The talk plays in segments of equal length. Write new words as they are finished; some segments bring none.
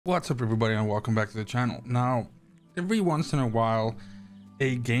What's up everybody, and welcome back to the channel. Now, every once in a while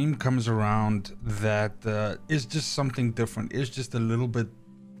a game comes around that is just something different. It's just a little bit,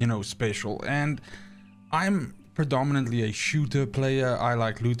 special. And I'm predominantly a shooter player. I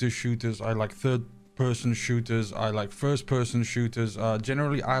like looter shooters, I like third person shooters, I like first person shooters.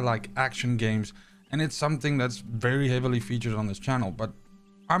 Generally I like action games, and it's something that's very heavily featured on this channel. But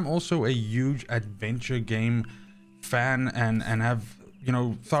I'm also a huge adventure game fan and have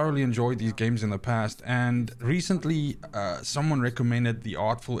thoroughly enjoyed these games in the past. And recently someone recommended the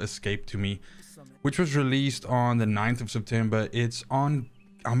Artful Escape to me, which was released on the 9th of September. It's on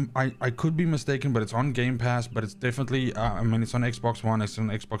I could be mistaken, but it's on Game Pass, but it's definitely it's on Xbox One, it's on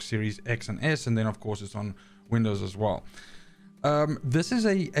Xbox Series X and S, and then of course it's on Windows as well. This is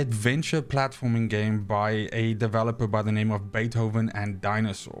a adventure platforming game by a developer by the name of Beethoven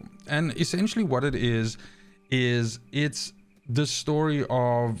Dinosaur, and essentially what it is it's the story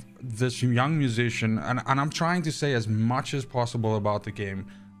of this young musician, and I'm trying to say as much as possible about the game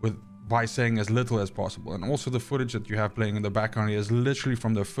by saying as little as possible. And also the footage that you have playing in the background is literally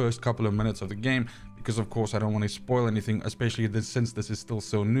from the first couple of minutes of the game, because of course I don't want to spoil anything, especially since this is still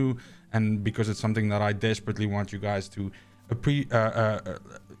so new, and because it's something that I desperately want you guys to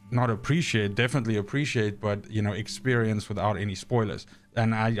not appreciate, definitely appreciate, but experience without any spoilers.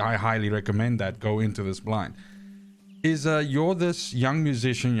 And I highly recommend that. Go into this blind. You're this young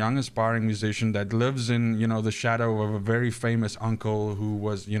aspiring musician that lives in the shadow of a very famous uncle who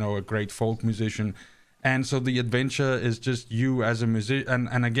was a great folk musician. And so the adventure is just you as a musician,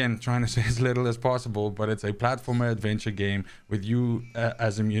 and again, trying to say as little as possible, but it's a platformer adventure game with you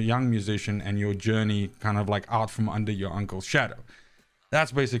as a young musician and your journey kind of like out from under your uncle's shadow.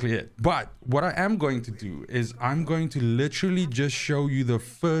 That's basically it. But what I am going to do is I'm going to literally just show you the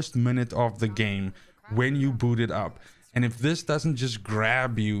first minute of the game when you boot it up. And if this doesn't just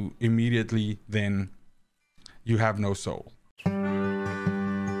grab you immediately, then you have no soul.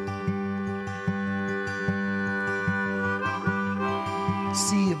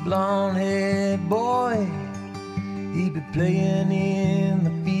 See a blonde-haired boy, he be playing in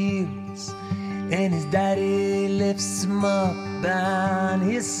the fields, and his daddy lifts him up on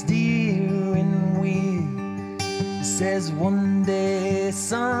his steering wheel. He says, one day,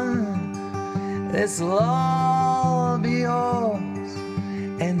 son, this'll all be yours,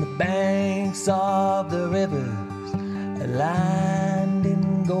 and the banks of the rivers are lined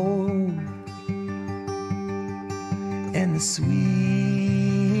in gold, and the sweet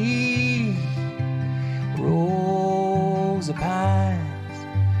rows of pines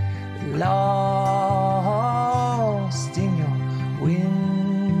lost in your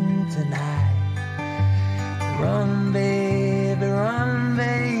winter night. Run, baby,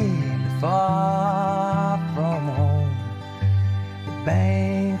 far from home. The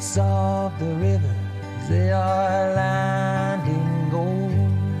banks of the rivers, they are lined in gold.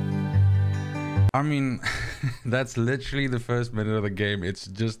 I mean, that's literally the first minute of the game. It's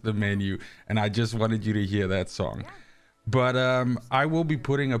just the menu, and I just wanted you to hear that song. But I will be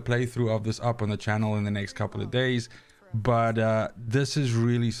putting a playthrough of this up on the channel in the next couple of days. But this is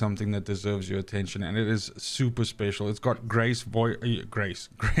really something that deserves your attention, and it is super special. It's got great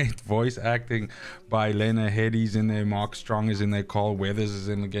voice acting by Lena Headey's in there, Mark Strong is in there, Carl Weathers is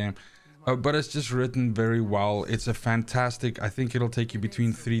in the game. But it's just written very well. It's a fantastic, I think it'll take you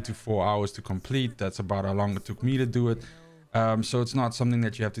between 3 to 4 hours to complete. That's about how long it took me to do it. So it's not something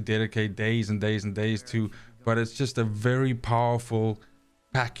that you have to dedicate days and days and days to, but it's just a very powerful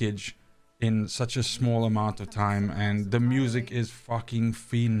package in such a small amount of time, and the music is fucking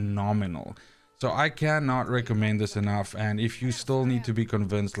phenomenal. So I cannot recommend this enough. And if you still need to be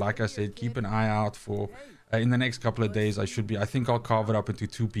convinced, like I said, keep an eye out for in the next couple of days. I think I'll carve it up into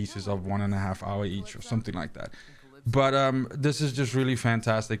 2 pieces of 1.5 hours each or something like that. But this is just really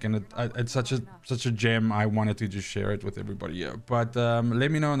fantastic, and it's such a gem. I wanted to just share it with everybody here. But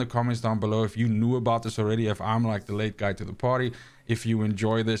let me know in the comments down below if you knew about this already, if I'm like the late guy to the party, if you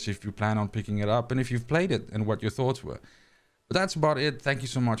enjoy this, if you plan on picking it up, and if you've played it and what your thoughts were. But that's about it. Thank you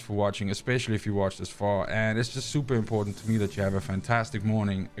so much for watching, especially if you watched this far. And it's just super important to me that you have a fantastic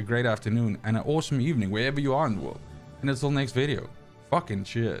morning, a great afternoon, and an awesome evening wherever you are in the world. And until next video, fucking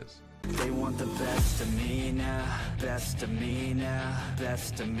cheers. They want the best of me now, best of me now,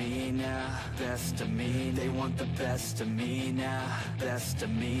 best of me now, best of me. They want the best of me now, best of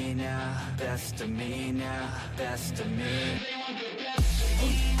me now, best of me now, best of me.